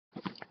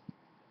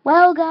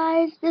Well,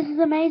 guys, this is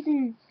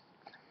amazing.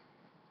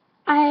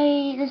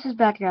 This is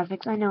bad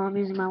graphics. I know I'm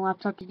using my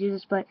laptop to do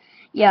this, but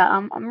yeah,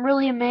 I'm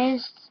really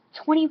amazed.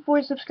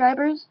 24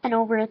 subscribers and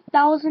over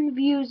 1,000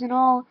 views in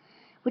all,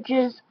 which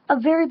is a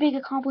very big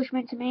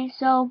accomplishment to me.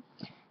 So,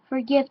 for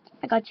a gift,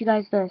 I got you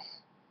guys this.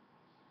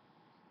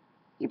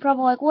 You're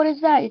probably like, what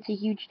is that? It's a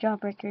huge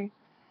jawbreaker.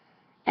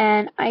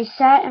 And I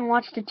sat and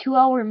watched a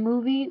 2-hour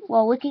movie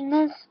while licking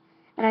this,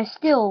 and I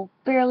still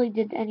barely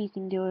did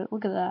anything to it.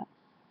 Look at that.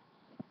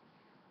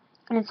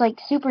 And it's like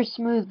super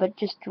smooth, but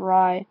just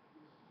dry.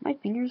 My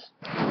fingers?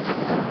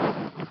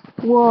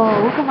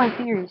 Whoa, look at my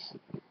fingers.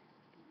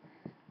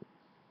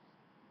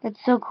 That's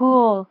so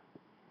cool.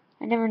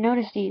 I never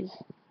noticed these.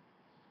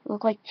 They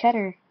look like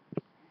cheddar.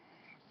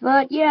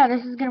 But yeah,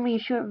 this is gonna be a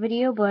short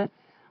video, but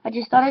I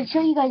just thought I'd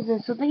show you guys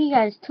this. So thank you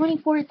guys.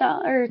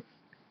 24,000 or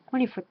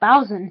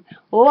 24,000.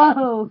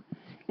 Whoa.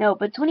 No,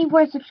 but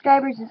 24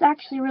 subscribers is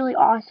actually really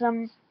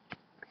awesome.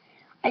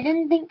 I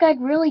didn't think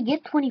I'd really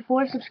get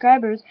 24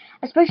 subscribers,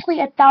 especially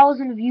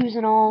 1,000 views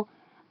and all.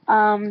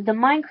 The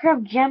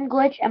Minecraft gem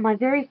glitch and my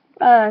very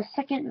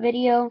second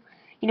video,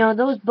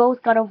 those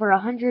both got over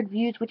 100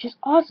 views, which is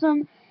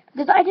awesome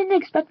because I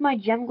didn't expect my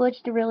gem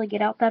glitch to really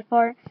get out that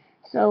far.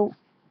 So,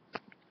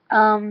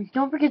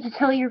 don't forget to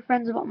tell your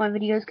friends about my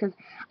videos because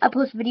I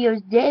post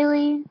videos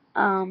daily.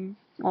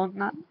 Well,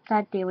 not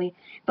that daily,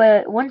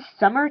 but once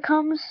summer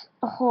comes,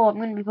 oh, I'm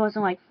going to be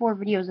posting like 4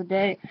 videos a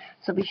day.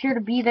 So be sure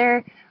to be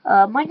there.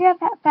 Minecraft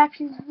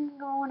Factions isn't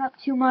going up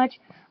too much.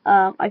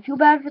 I feel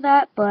bad for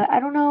that, but I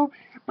don't know.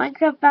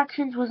 Minecraft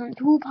Factions wasn't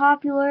too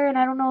popular, and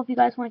I don't know if you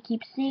guys want to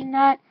keep seeing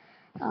that.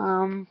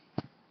 Um,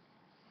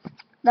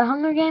 the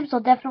Hunger Games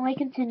will definitely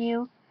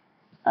continue.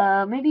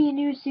 Maybe a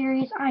new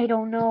series, I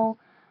don't know.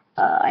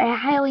 I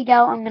highly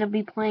doubt I'm going to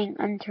be playing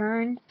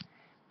Unturned,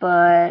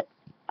 but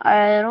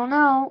I don't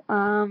know.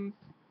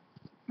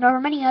 There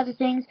are many other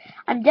things.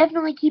 I'm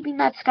definitely keeping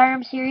that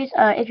Skyrim series.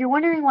 If you're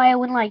wondering why I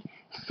went like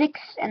 6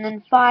 and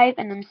then 5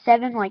 and then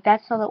 7, like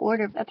that's how the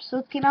order of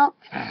episodes came out.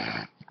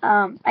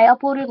 I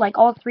uploaded like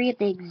all 3 at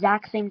the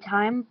exact same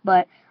time,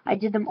 but I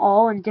did them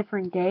all in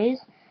different days.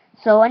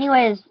 So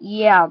anyways,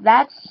 yeah,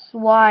 that's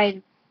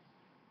why.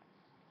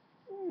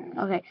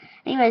 Okay.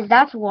 Anyways,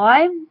 that's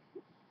why.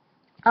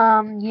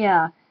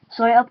 Yeah.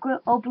 So I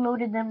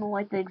uploaded them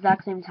like the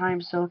exact same time,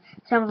 so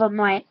some of them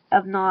might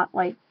have not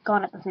like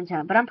gone at the same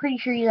time. But I'm pretty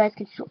sure you guys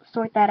can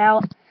sort that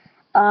out.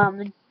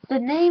 The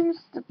names,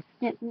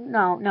 yeah,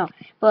 no.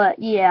 But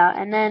yeah,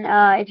 and then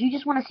if you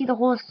just want to see the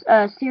whole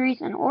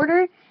series in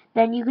order,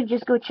 then you can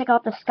just go check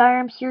out the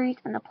Skyrim series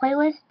and the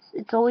playlists.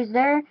 It's always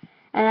there.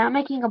 And I'm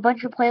making a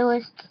bunch of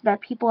playlists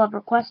that people have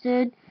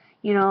requested,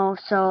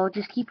 so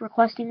just keep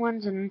requesting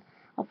ones and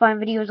I'll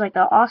find videos like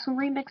the awesome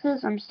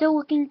remixes. I'm still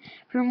looking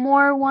for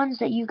more ones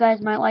that you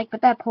guys might like,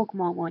 but that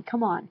Pokemon one,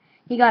 come on.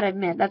 You gotta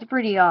admit, that's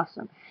pretty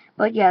awesome.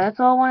 But yeah, that's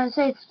all I want to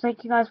say. So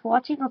thank you guys for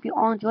watching. Hope you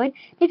all enjoyed.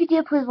 If you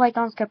did, please like,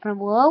 subscribe down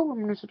below.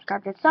 I'm going to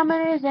subscribe to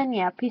Summoners, and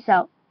yeah, peace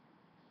out.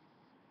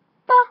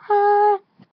 Bye!